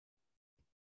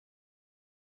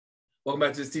Welcome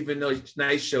back to the Stephen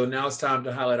Knight Show. Now it's time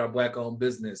to highlight our Black-owned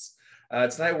business.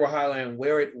 Tonight we're highlighting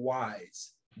Wear It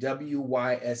Wise,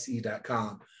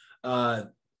 WYSE.com.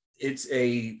 It's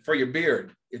for your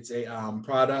beard. It's a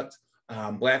product,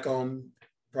 Black-owned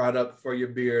product for your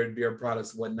beard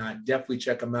products, whatnot. Definitely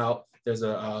check them out. There's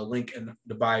a link in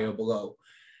the bio below.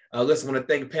 Listen, I want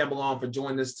to thank Pam Malone for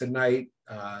joining us tonight.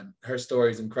 Her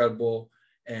story is incredible,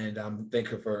 and thank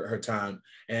her for her time.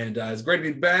 And it's great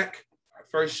to be back. Our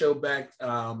first show back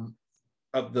going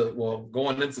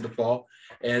into the fall.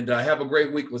 And have a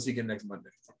great week. We'll see you again next Monday.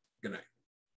 Good night.